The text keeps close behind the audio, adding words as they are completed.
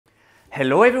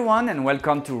Hello everyone and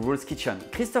welcome to Rull's Kitchen.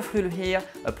 Christophe Rull here,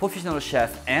 a professional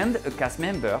chef and a cast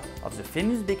member of the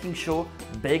famous baking show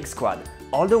Bake Squad.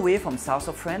 All the way from south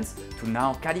of France to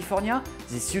now California,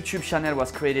 this YouTube channel was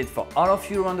created for all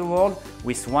of you around the world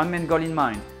with one main goal in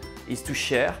mind, is to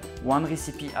share one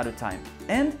recipe at a time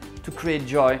and to create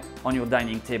joy on your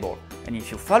dining table. And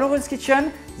if you follow Rull's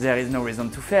Kitchen, there is no reason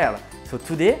to fail. So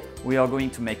today we are going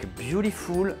to make a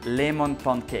beautiful lemon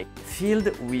pound cake filled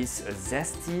with a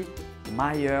zesty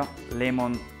Meyer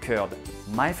lemon curd,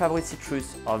 my favorite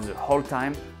citrus of the whole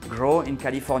time, grown in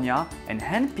California and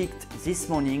handpicked this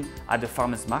morning at the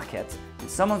farmer's market. And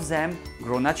some of them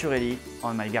grow naturally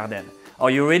on my garden. Are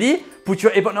you ready? Put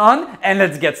your apron on and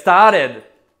let's get started.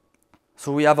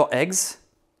 So we have our eggs,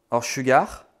 our sugar,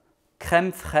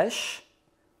 crème fraiche,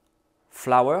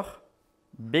 flour,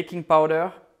 baking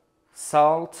powder,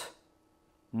 salt,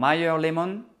 Meyer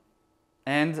lemon,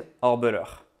 and our butter.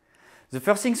 The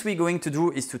first things we're going to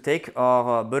do is to take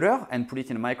our butter and put it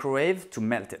in a microwave to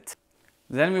melt it.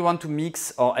 Then we want to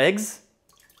mix our eggs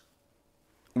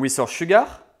with our sugar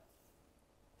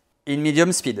in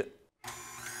medium speed.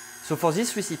 So for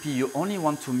this recipe, you only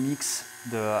want to mix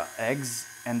the eggs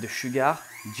and the sugar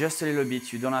just a little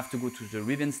bit. You don't have to go to the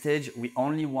ribbon stage. We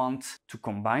only want to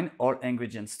combine all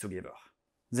ingredients together.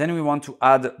 Then we want to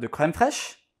add the crème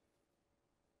fraiche.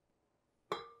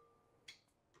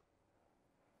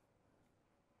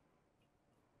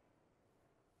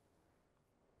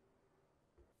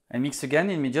 And mix again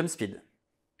in medium speed.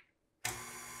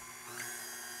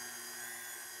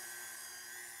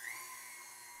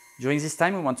 During this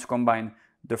time, we want to combine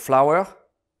the flour,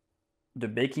 the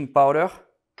baking powder,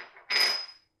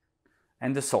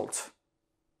 and the salt.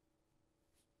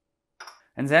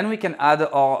 And then we can add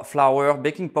our flour,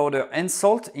 baking powder, and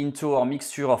salt into our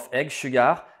mixture of egg,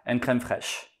 sugar, and crème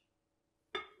fraiche.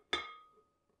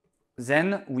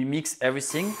 Then we mix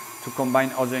everything to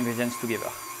combine all the ingredients together.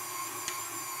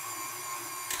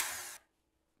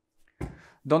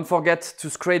 Don't forget to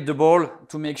scrape the bowl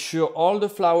to make sure all the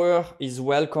flour is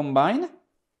well combined.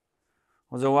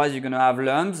 Otherwise, you're going to have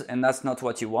lumps and that's not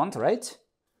what you want, right?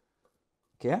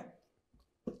 Okay.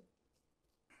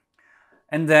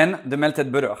 And then the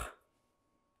melted butter.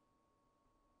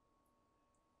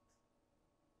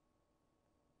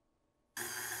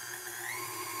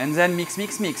 And then mix,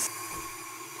 mix, mix.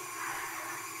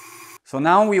 So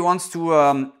now we want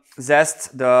to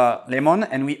zest the lemon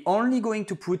and we're only going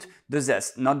to put the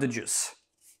zest, not the juice.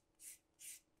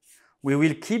 We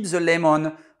will keep the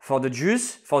lemon for the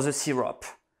juice, for the syrup,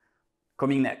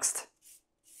 coming next.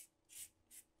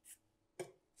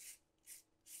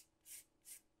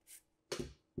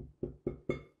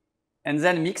 And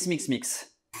then mix, mix, mix.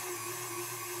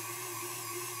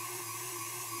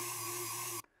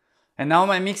 And now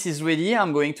my mix is ready.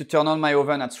 I'm going to turn on my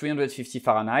oven at 350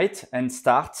 Fahrenheit and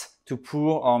start to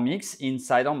pour our mix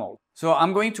inside our mold. So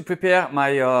I'm going to prepare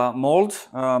my mold.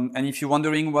 And if you're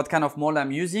wondering what kind of mold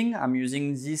I'm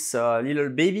using this little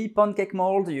baby pound cake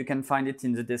mold. You can find it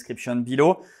in the description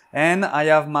below. And I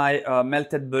have my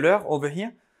melted butter over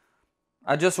here.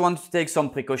 I just want to take some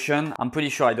precaution. I'm pretty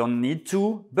sure I don't need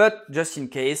to, but just in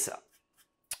case,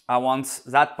 I want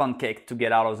that pound cake to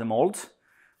get out of the mold.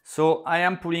 So I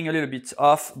am putting a little bit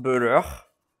of butter.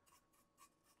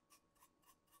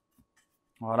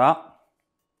 Voila.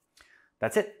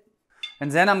 That's it.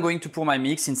 And then I'm going to pour my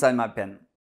mix inside my pan.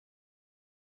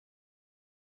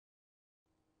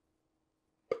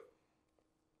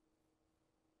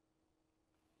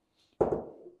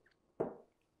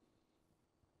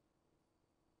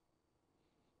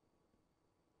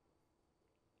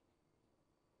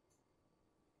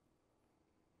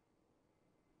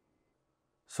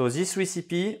 So this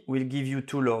recipe will give you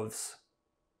 2 loaves.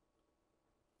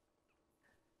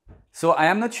 So I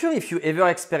am not sure if you ever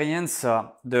experience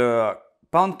the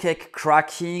pound cake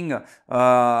cracking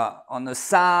on the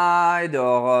side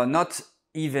or not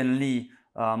evenly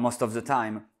most of the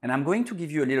time. And I'm going to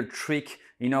give you a little trick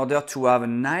in order to have a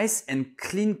nice and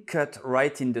clean cut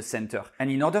right in the center. And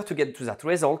in order to get to that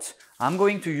result, I'm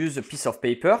going to use a piece of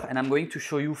paper and I'm going to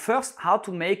show you first how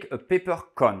to make a paper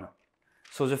cone.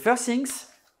 So the first things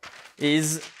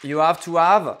is you have to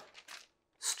have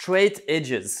straight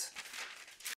edges.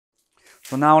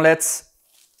 So now let's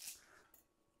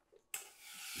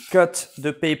cut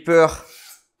the paper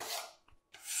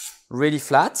really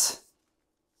flat.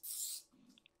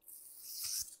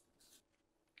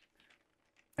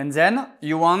 And then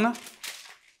you want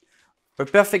a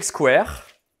perfect square.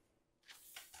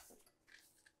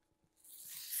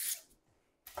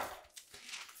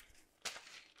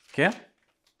 Okay.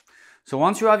 So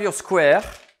once you have your square,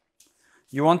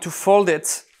 you want to fold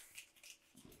it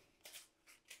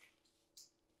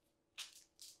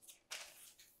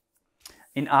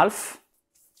in half,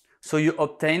 so you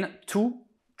obtain 2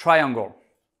 triangles.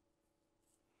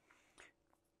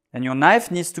 And your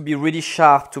knife needs to be really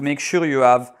sharp to make sure you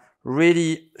have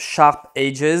really sharp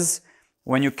edges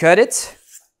when you cut it.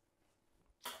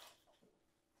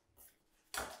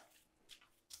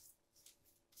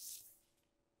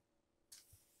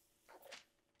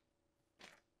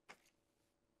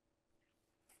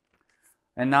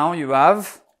 And now you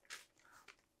have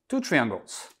 2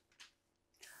 triangles.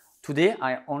 Today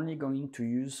I'm only going to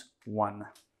use 1.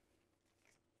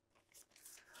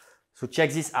 So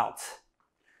check this out.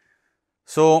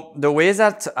 So the way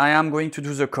that I am going to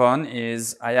do the cone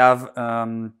is I have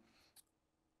a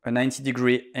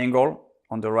 90-degree angle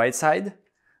on the right side.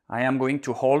 I am going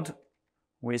to hold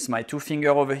with my 2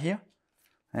 fingers over here,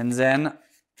 and then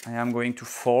I am going to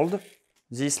fold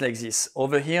this like this.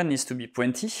 Over here needs to be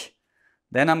pointy.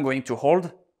 Then I'm going to hold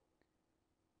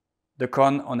the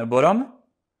cone on the bottom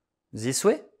this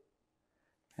way,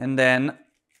 and then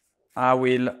I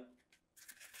will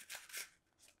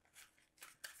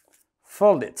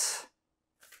fold it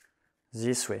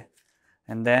this way.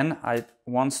 And then I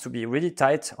want to be really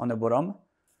tight on the bottom,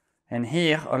 and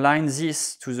here align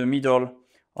this to the middle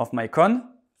of my cone.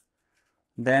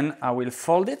 Then I will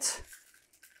fold it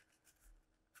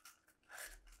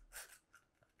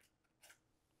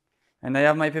and I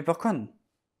have my paper cone.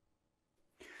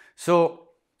 So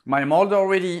my mold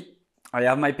already, I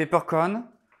have my paper cone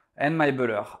and my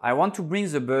butter. I want to bring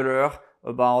the butter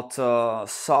about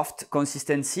soft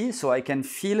consistency so I can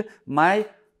fill my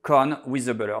cone with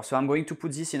the butter. So I'm going to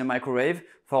put this in a microwave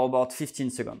for about 15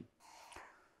 seconds.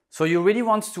 So you really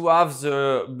want to have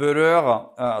the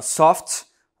butter soft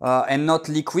and not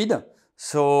liquid.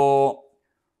 So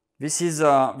this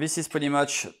is pretty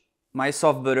much my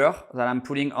soft butter that I'm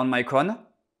putting on my cone.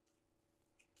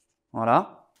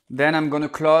 Voila. Then I'm going to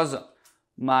close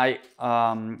my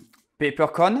paper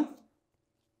cone.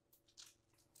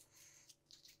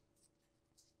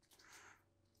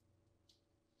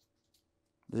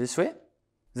 This way.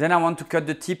 Then I want to cut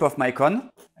the tip of my cone.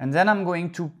 And then I'm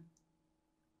going to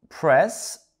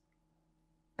press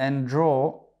and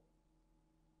draw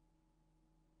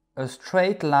a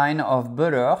straight line of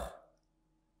butter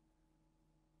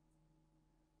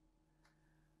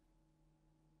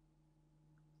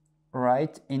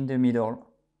right in the middle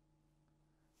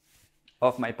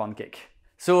of my pancake.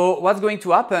 So what's going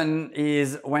to happen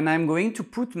is when I'm going to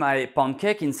put my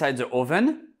pancake inside the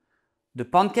oven, the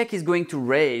pancake is going to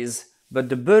raise, but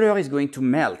the butter is going to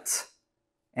melt.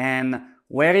 And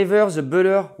wherever the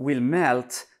butter will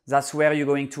melt, that's where you're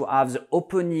going to have the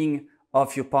opening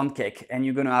of your pancake, and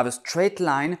you're going to have a straight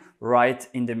line right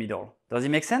in the middle. Does it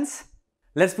make sense?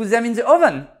 Let's put them in the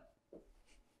oven.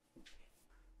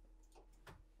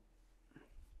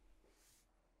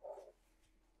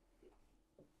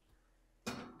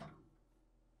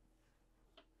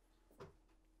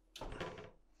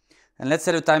 And let's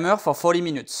set a timer for 40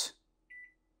 minutes.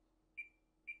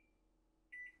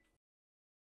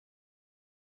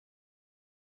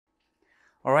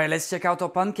 All right, let's check out our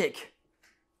pancake.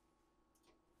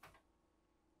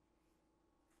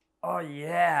 Oh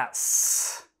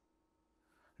yes!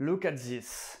 Look at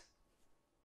this.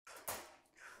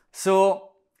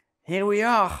 So here we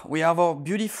are. We have our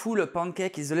beautiful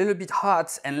pancake. It's a little bit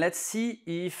hot, and let's see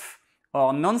if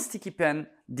our non-sticky pan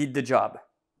did the job.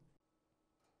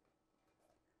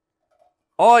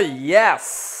 Oh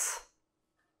yes!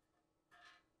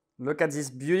 Look at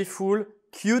this beautiful,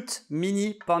 cute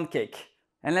mini pancake.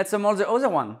 And let's mold the other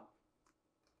one.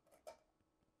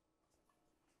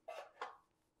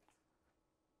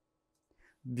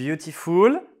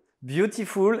 Beautiful,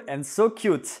 beautiful, and so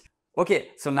cute.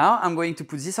 Okay, so now I'm going to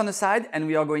put this on the side and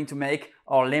we are going to make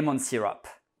our lemon syrup.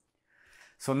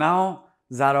 So now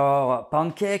that our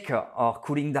pancake are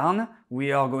cooling down,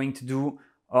 we are going to do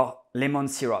our lemon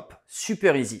syrup.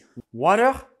 Super easy.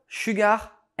 Water, sugar,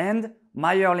 and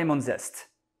Meyer lemon zest.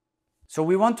 So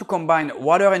we want to combine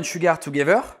water and sugar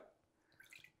together.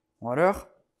 Water,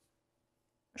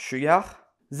 sugar.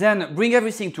 Then bring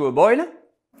everything to a boil.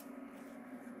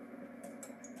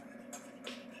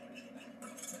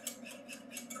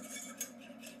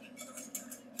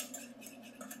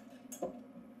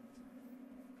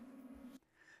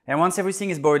 And once everything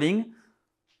is boiling,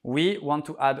 we want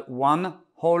to add 1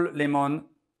 whole lemon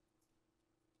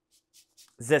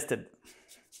zested.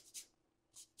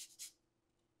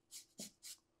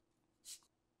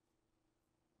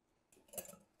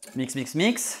 Mix, mix,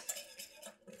 mix.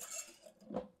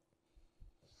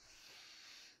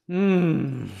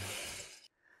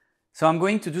 So So I'm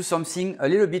going to do something a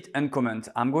little bit uncommon.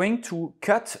 I'm going to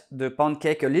cut the pound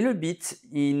cake a little bit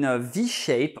in a V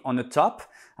shape on the top.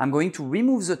 I'm going to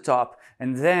remove the top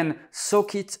and then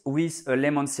soak it with a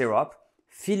lemon syrup,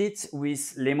 fill it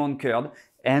with lemon curd,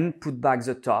 and put back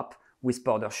the top with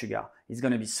powdered sugar. It's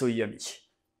gonna be so yummy.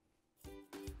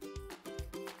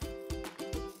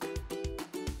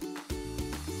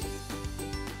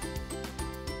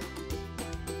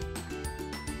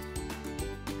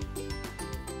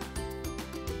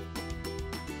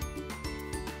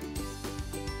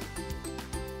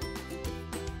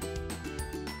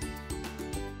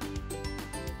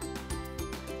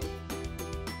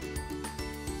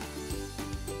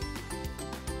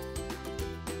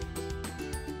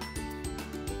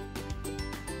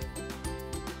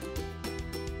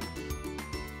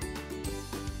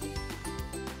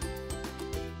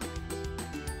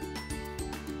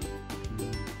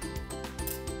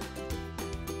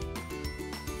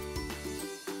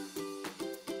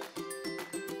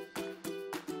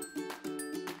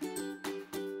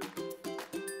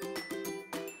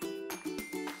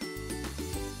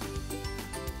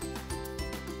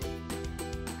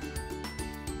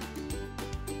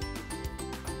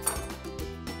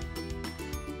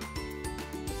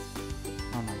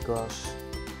 Oh my gosh,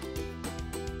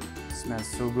 it smells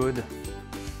so good.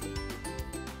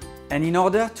 And in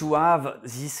order to have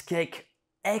this cake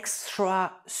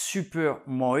extra super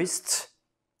moist,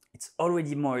 it's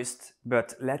already moist,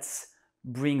 but let's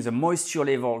bring the moisture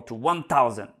level to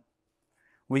 1000.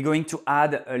 We're going to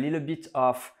add a little bit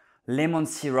of lemon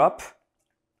syrup,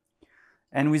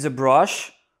 and with a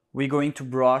brush, we're going to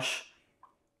brush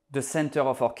the center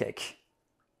of our cake.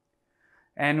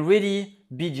 And really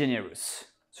be generous.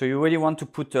 So you really want to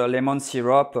put lemon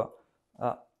syrup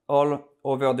all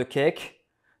over the cake.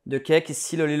 The cake is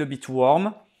still a little bit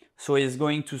warm, so it's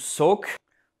going to soak.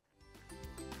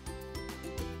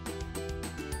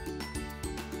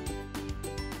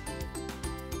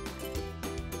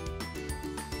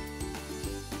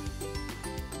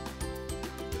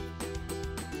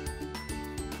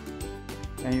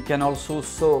 And you can also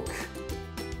soak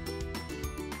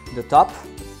the top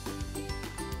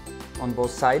on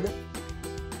both sides.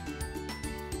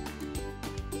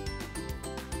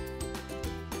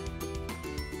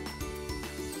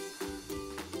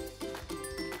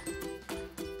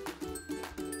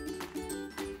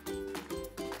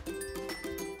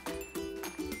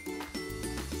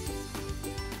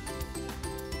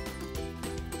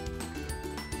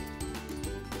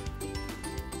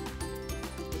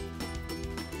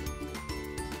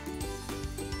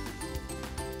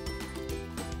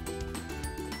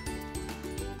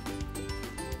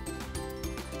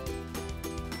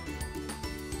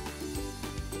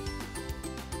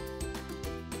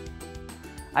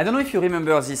 I don't know if you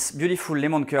remember this beautiful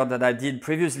lemon curd that I did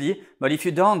previously, but if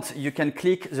you don't, you can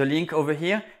click the link over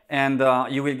here and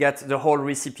you will get the whole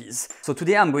recipes. So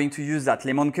today I'm going to use that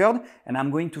lemon curd and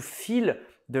I'm going to fill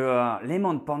the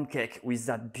lemon pancake with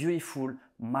that beautiful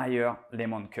Meyer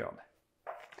lemon curd.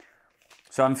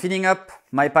 So I'm filling up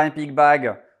my pancake bag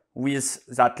with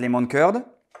that lemon curd.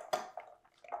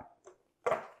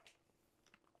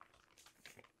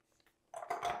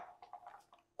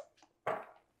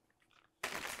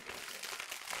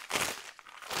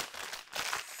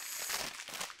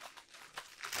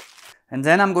 And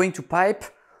then I'm going to pipe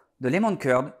the lemon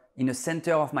curd in the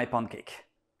center of my pancake.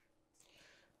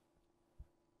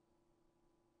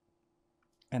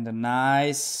 And a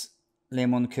nice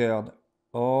lemon curd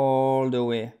all the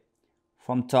way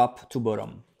from top to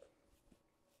bottom.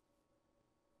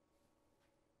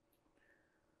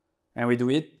 And we do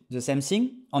it the same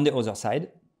thing on the other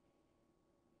side.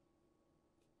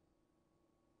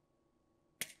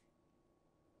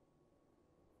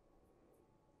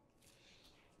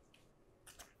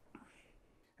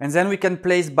 And then we can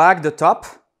place back the top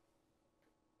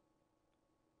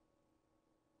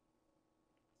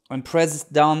and press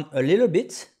down a little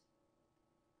bit.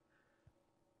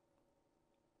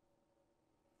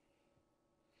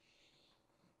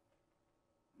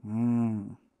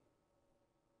 And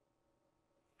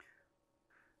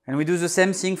we do the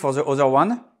same thing for the other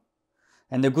one.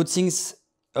 And the good things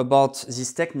about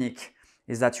this technique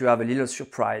is that you have a little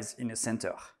surprise in the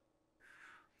center.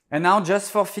 And now,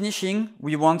 just for finishing,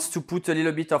 we want to put a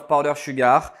little bit of powdered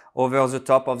sugar over the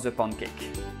top of the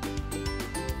pancake.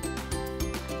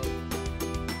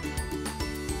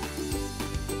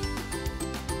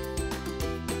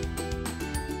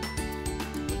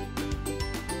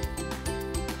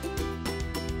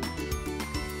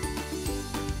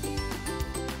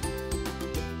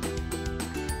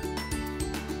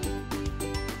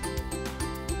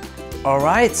 All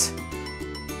right.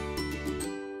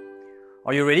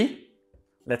 Are you ready?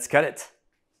 Let's cut it.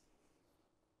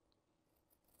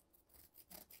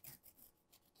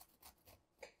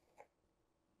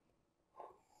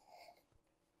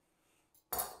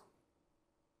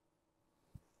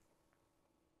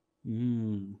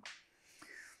 Oh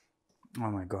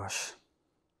my gosh.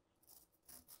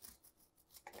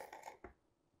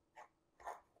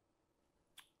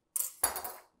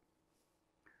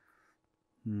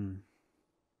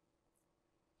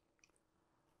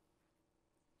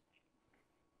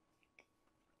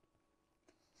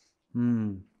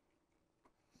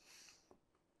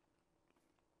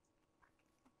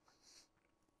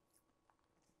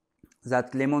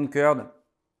 That lemon curd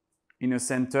in the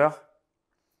center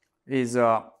is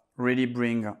really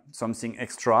bring something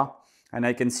extra, and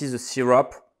I can see the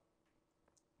syrup.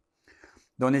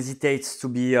 Don't hesitate to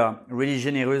be really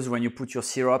generous when you put your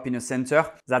syrup in the center.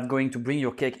 That's going to bring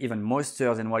your cake even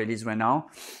moister than what it is right now.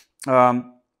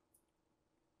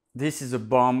 This is a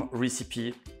bomb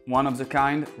recipe, one of the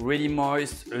kind, really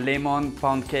moist lemon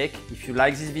pound cake. If you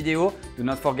like this video, do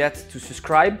not forget to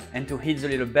subscribe and to hit the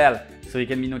little bell so you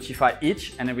can be notified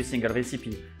each and every single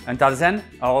recipe. Until then,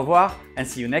 au revoir and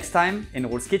see you next time in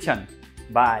Rull's Kitchen.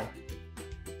 Bye!